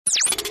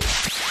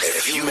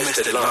If you missed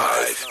it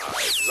live,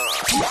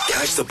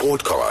 catch the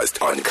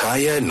podcast on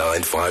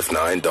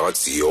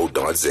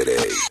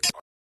kaya959.co.za.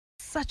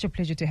 Such a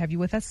pleasure to have you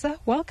with us, sir.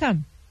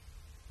 Welcome.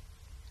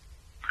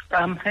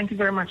 Thank you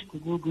very much,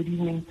 Gugu. Good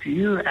evening to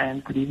you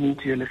and good evening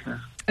to your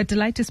listeners. A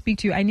delight to speak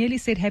to you. I nearly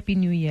said Happy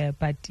New Year,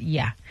 but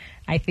yeah,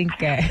 I think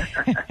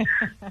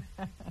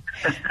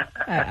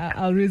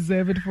I'll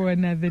reserve it for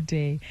another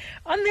day.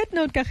 On that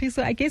note,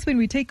 Kagiso, I guess when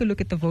we take a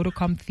look at the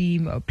Vodacom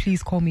theme,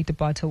 Please Call Me to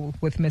Battle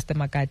with Mr.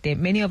 Makate,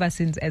 many of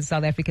us as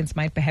South Africans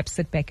might perhaps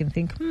sit back and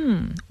think,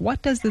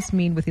 what does this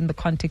mean within the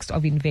context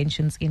of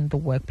inventions in the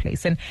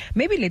workplace? And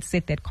maybe let's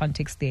set that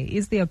context there.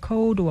 Is there a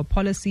code or a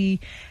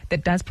policy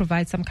that does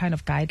provide some kind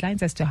of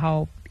guidelines as to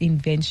how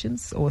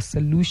inventions or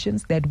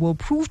solutions that will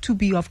prove to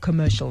be of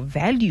commercial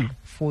value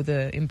for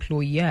the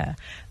employer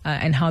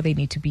and how they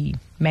need to be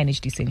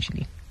managed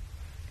essentially?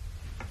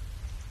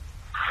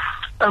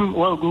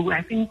 Well, Google,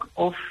 I think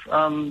off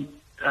the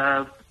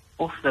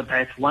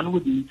bat, one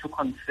would need to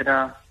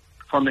consider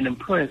from an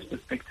employer's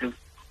perspective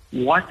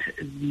what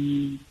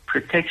the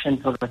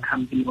protections of the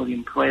company or the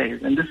employer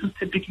is. And this is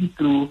typically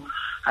through,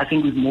 I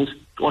think with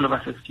all of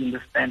us have seen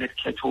the standard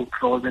catch-all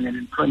clause in an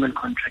employment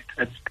contract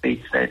that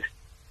states that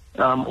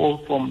all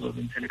forms of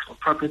intellectual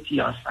property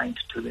are assigned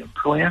to the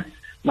employer.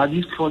 Now,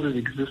 these clauses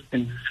exist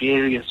in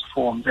various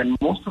forms, and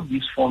most of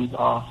these forms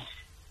are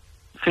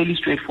fairly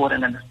straightforward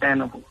and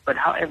understandable. But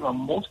however,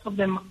 most of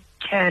them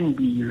can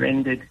be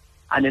rendered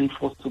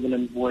unenforceable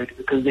and void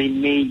because they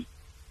may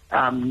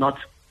not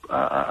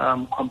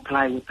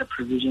comply with the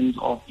provisions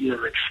of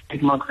either a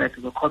Trademark Act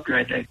or the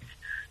Copyright Act,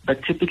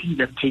 but typically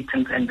the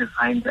Patents and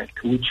Designs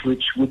Act, which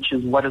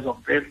is what is of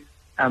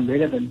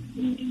relevant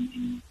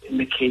in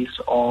the case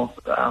of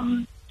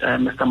Mr.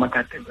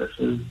 Makate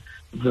versus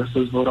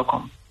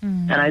Vodacom.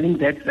 And I think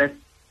that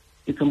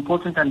it's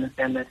important to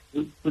understand that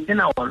within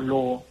our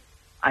law,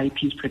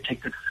 IP is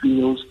protected through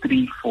those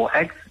 4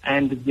 acts,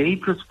 and they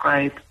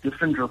prescribe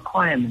different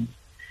requirements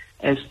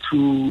as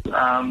to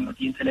the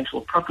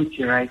intellectual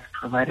property rights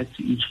provided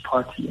to each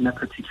party in a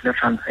particular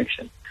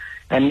transaction.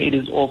 And it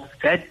is off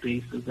that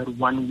basis that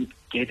one would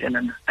get an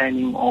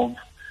understanding of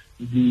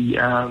the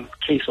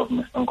case of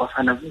Mr.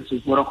 Nkosana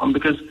versus Vodacom,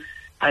 because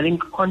I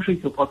think contrary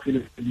to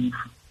popular belief,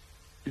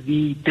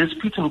 the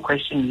dispute in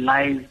question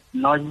lies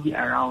largely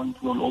around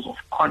the laws of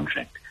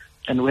contract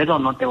and whether or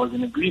not there was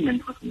an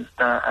agreement with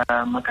Mr.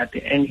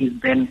 Makate and his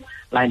then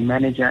line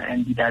manager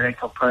and the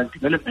director of product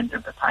development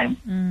at the time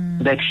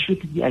that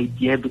should the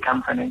idea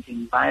become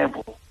financially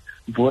viable,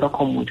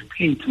 Vodacom would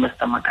pay to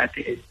Mr.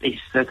 Makate a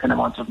certain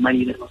amount of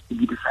money that was to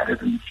be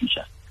decided in the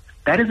future.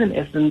 That is in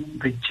essence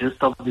the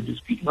gist of the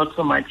dispute, not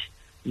so much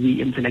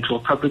the intellectual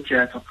property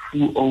rights of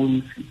who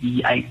owns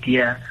the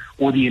idea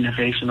or the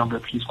innovation of the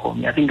Please Call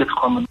Me. I think it's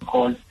common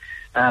cause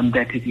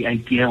that the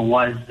idea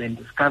was then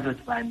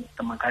discovered by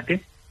Mr.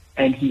 Makate,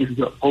 and he is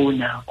the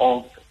owner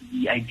of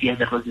the idea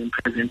that was then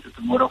presented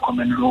to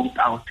Vodacom and rolled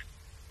out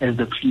as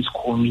the Please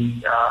Call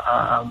Me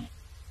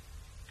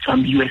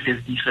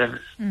USSD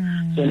service.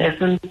 So in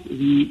essence,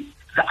 the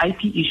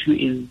IP issue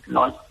is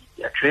not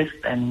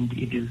addressed and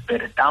it is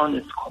bedded down.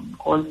 It's common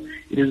cause.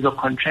 It is a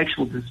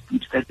contractual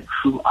dispute that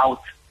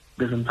throughout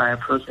this entire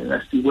process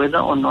as to whether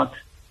or not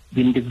the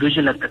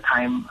individual at the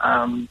time,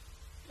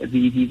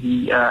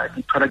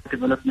 the product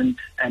development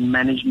and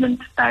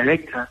management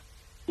director,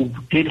 who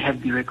did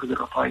have the requisite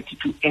authority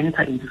to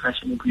enter into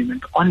such an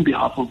agreement on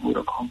behalf of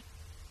Vodacom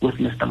with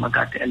Mr.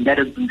 Makate, and that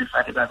has been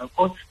decided by the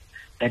courts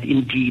that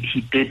indeed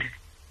he did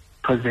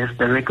possess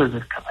the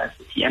requisite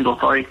capacity and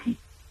authority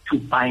to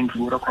bind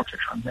Vodacom to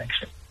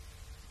transaction.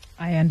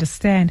 I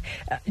understand.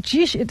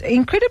 It's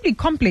incredibly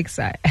complex,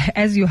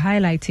 as you're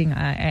highlighting,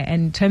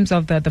 in terms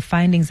of the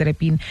findings that have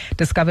been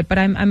discovered. But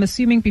I'm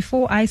assuming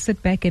before I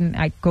sit back and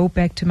I go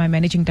back to my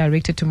managing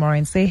director tomorrow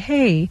and say,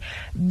 hey,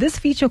 this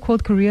feature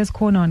called Careers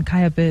Corner on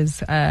Kaya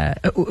Biz,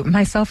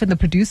 myself and the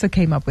producer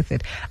came up with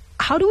it.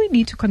 How do we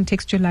need to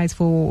contextualize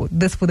for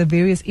the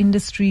various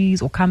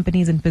industries or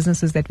companies and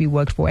businesses that we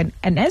work for?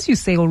 And as you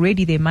say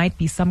already, there might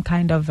be some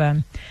kind of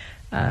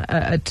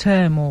a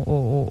term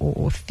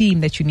or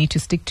theme that you need to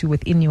stick to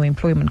within your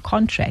employment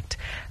contract.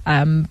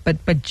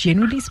 But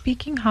generally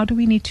speaking, how do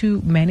we need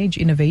to manage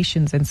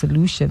innovations and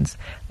solutions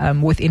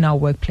within our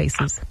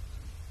workplaces?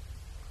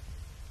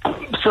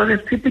 So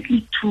there's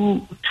typically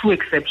two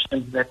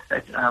exceptions that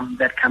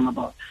come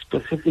about,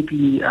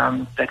 specifically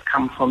that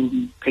come from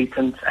the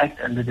Patents Act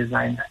and the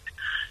Design Act.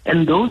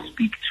 And those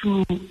speak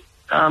to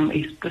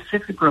a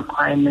specific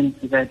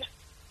requirement that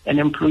an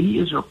employee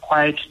is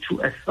required to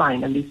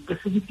assign, and they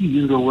specifically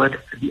use the word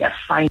the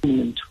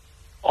assignment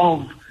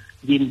of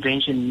the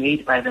invention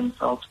made by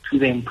themselves to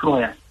the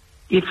employer,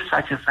 if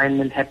such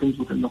assignment happens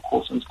within the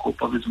course and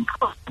scope of his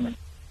employment.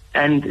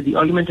 And the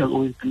argument has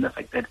always been the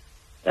fact that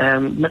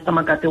Mr.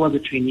 Makate was a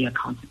trainee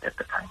accountant at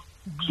the time.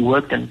 He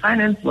worked in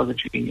finance, was a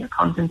trainee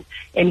accountant,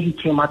 and he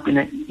came up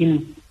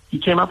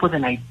with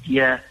an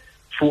idea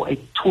for a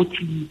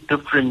totally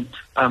different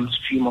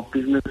stream of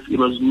business. It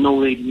was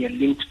nowhere near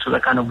linked to the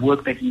kind of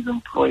work that he's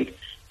employed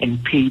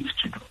and paid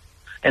to do.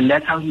 And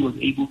that's how he was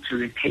able to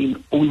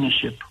retain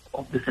ownership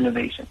of this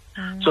innovation.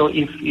 So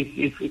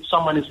if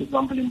someone is, for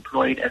example,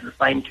 employed as a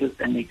scientist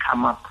and they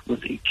come up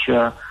with a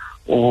cure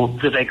or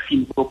the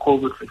vaccine for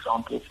COVID, for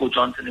example, for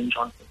Johnson &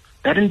 Johnson,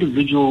 that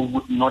individual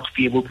would not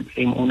be able to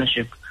claim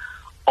ownership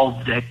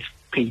of that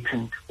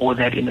patent or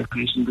that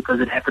innovation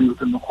because it happened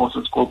within the course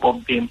of scope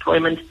of their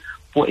employment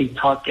for a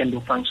task and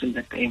or function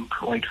that they're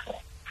employed for.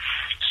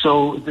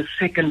 So the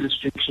second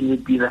restriction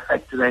would be the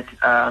fact that,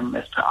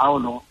 as per our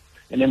law,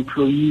 an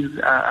employee's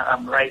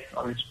rights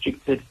are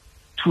restricted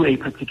to a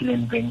particular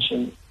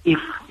invention if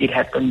it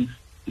happens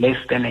less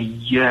than a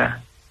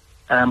year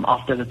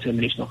after the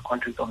termination of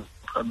contract of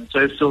employment.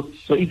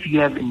 So if you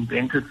have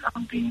invented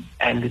something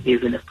and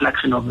there's an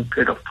inflection of a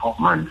period of 12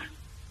 months,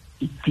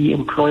 the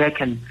employer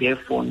can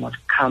therefore not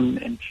come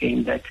and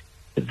claim that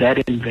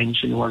that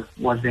invention or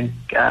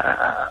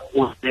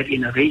that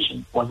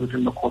innovation was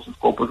within the course of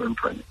scope of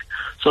employment.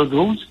 So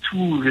those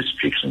two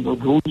restrictions or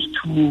those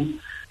two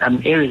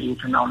areas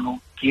within our law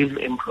give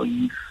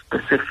employees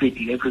specific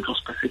leverage or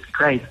specific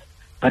rights.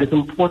 But it's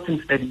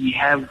important that we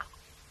have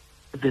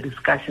the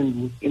discussions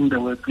within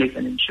the workplace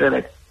and ensure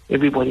that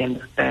everybody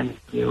understands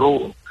their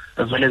role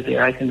as well as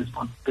their rights and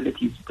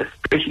responsibilities,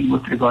 especially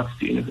with regards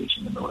to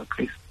innovation in the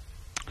workplace.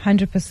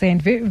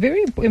 100%. Very,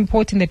 very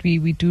important that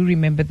we do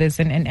remember this.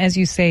 And as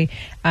you say,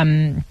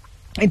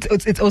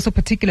 it's also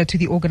particular to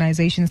the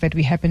organizations that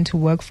we happen to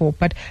work for.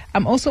 But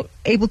I'm also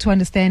able to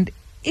understand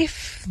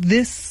if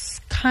this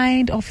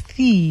kind of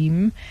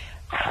theme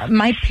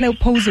might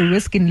pose a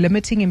risk in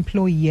limiting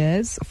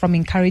employers from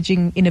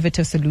encouraging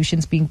innovative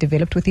solutions being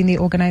developed within the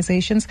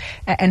organizations,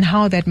 and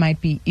how that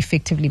might be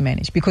effectively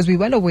managed. Because we're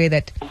well aware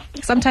that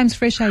sometimes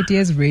fresh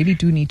ideas really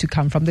do need to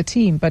come from the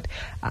team. But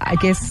I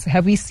guess,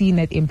 have we seen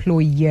that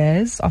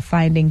employers are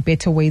finding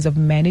better ways of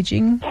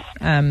managing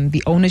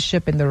the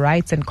ownership and the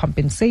rights and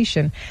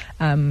compensation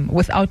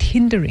without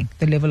hindering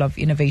the level of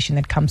innovation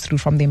that comes through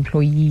from the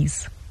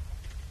employees?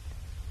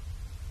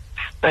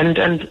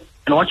 And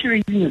what you're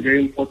raising is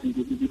very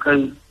important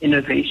because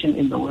innovation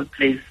in the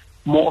workplace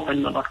more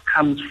often than not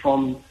comes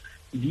from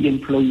the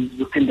employees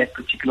within that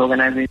particular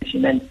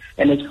organization. And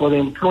it's for the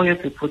employer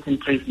to put in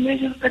place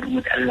measures that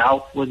would allow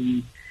for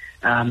the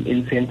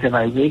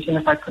incentivization,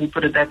 if I can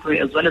put it that way,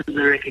 as well as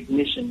the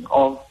recognition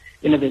of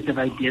innovative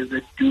ideas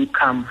that do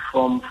come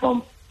from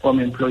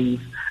employees.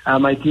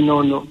 I do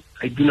know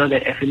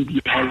that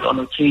FNB has on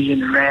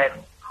occasion ran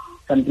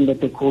something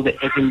that they call the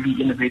FNB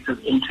Innovators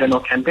Internal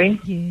Campaign,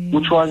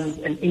 which was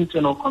an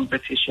internal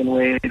competition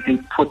where they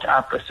put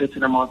up a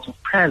certain amount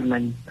of prize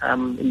money,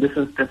 in this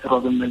instance it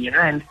was R1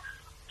 million,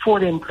 for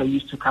the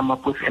employees to come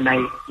up with an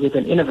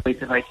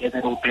innovative idea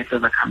that will better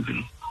the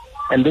company.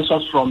 And this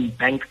was from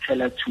bank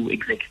teller to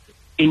executive.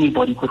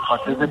 Anybody could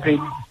participate,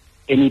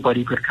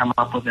 anybody could come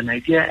up with an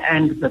idea,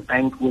 and the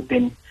bank would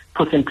then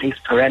put in place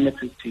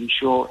parameters to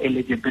ensure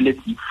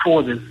eligibility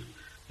for this R1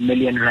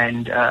 million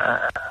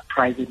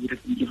prize that would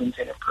have been given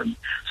to an employee.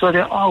 So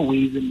there are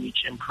ways in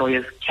which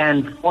employers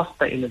can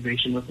foster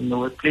innovation within the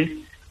workplace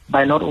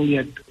by not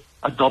only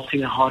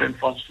adopting a hard and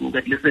fast rule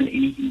that, listen,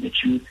 anything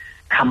that you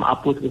come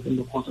up with within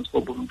the course and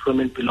scope of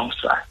employment belongs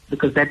to us,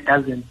 because that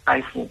doesn't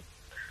stifle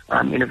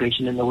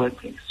innovation in the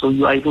workplace. So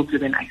you are able to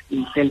then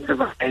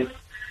incentivize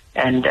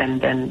and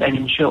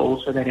ensure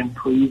also that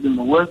employees in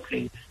the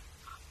workplace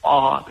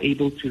are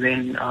able to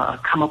then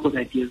come up with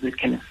ideas that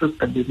can assist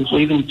the business or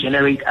even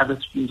generate other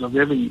streams of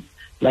revenue,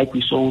 like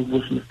we saw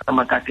with Mr.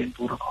 Makate and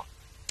Protocol.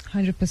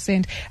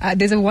 100%.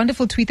 There's a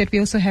wonderful tweet that we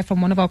also have from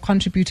one of our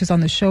contributors on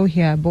the show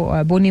here,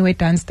 Boniwe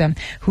Dunstan,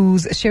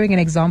 who's sharing an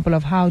example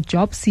of how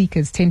job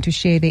seekers tend to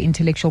share their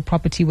intellectual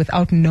property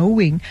without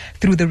knowing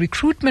through the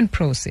recruitment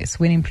process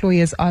when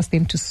employers ask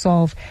them to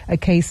solve a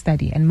case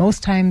study. And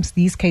most times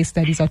these case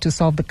studies are to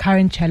solve the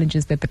current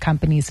challenges that the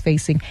company is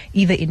facing,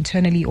 either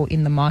internally or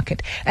in the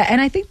market.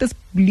 And I think this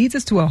leads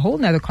us to a whole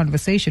nother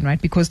conversation,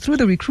 right? Because through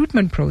the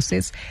recruitment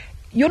process,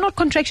 you're not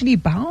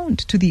contractually bound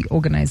to the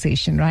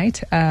organization,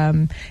 right?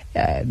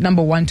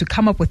 Number one, to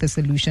come up with a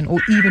solution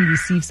or even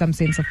receive some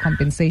sense of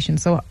compensation.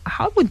 So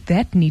how would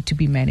that need to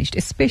be managed,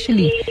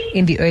 especially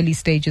in the early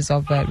stages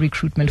of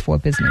recruitment for a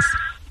business?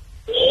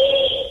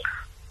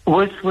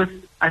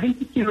 I think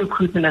with the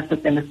recruitment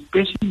aspect, and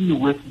especially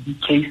with the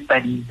case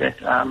studies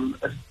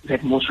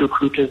that most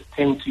recruiters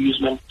tend to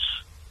use when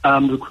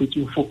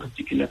recruiting for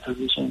particular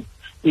positions,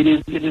 it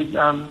is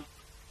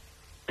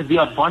the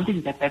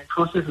advantage that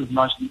process is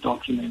largely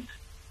documented,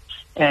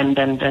 and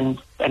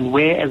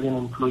where as an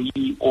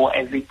employee or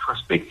as a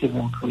prospective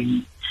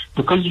employee,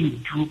 because you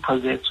do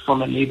possess,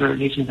 from a labor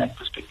relations act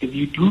perspective,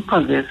 you do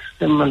possess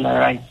similar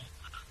rights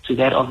to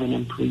that of an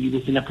employee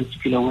within a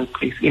particular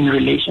workplace in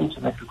relation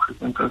to that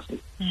recruitment process.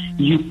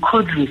 You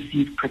could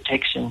receive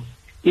protection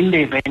in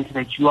the event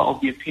that you are of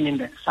the opinion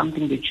that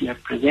something that you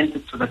have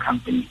presented to the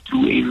company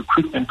through a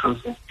recruitment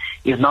process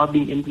is now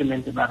being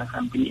implemented by the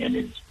company and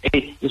is,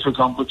 for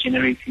example,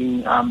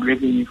 generating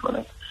revenue for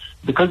us.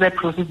 Because that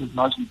process is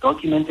largely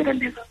documented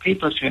and there's a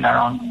paper trail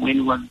around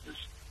when was this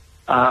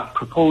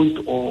proposed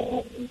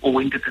or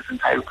when did this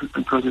entire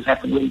recruitment process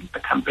happen, when the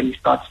company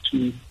starts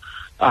to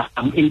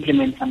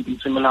implement something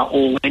similar,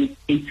 or when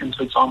patents,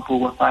 for example,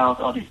 were filed,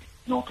 or the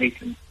no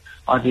patents,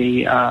 or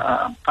the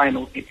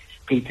final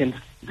patents,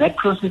 that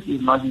process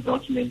is largely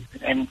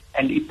documented, and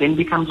it then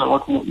becomes a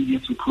lot more easier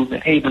to prove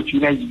that, hey, but you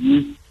guys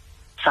used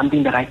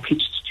something that I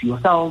pitched to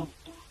yourselves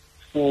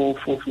for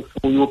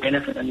your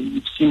benefit. I mean,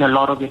 we've seen a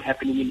lot of it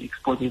happening in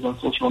exposes on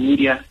social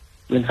media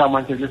when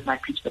someone says, listen, I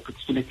pitched a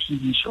particular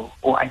TV show,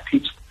 or I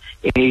pitched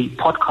a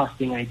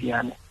podcasting idea.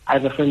 And I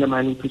have a friend of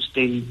mine who pitched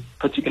a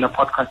particular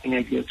podcasting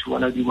idea to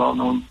one of the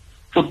well-known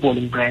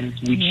footballing brands,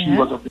 which he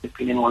was of the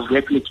opinion was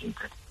replicated,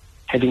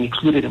 having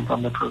excluded him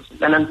from the process.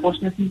 And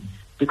unfortunately,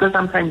 because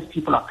sometimes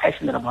people are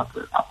passionate about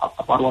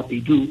what they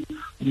do,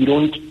 we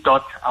don't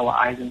dot our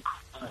I's and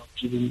cross our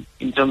T's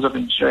in terms of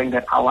ensuring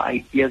that our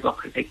ideas are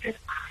protected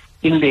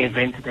in the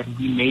event that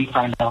we may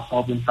find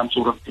ourselves in some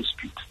sort of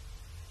dispute.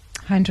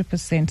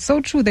 100%. So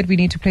true that we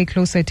need to pay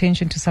closer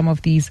attention to some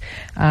of these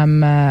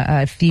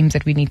themes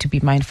that we need to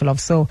be mindful of.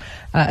 So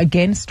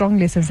again, strong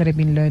lessons that have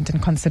been learned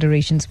and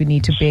considerations we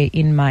need to bear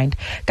in mind.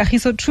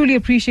 Kagiso, truly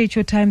appreciate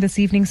your time this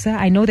evening, sir.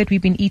 I know that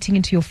we've been eating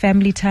into your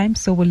family time,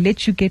 so we'll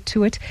let you get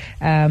to it.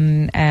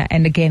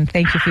 And again,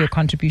 thank you for your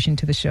contribution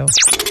to the show.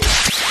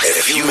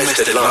 If you missed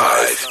it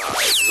live,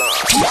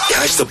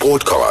 catch the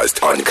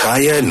podcast on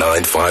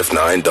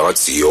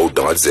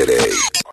kaya959.co.za.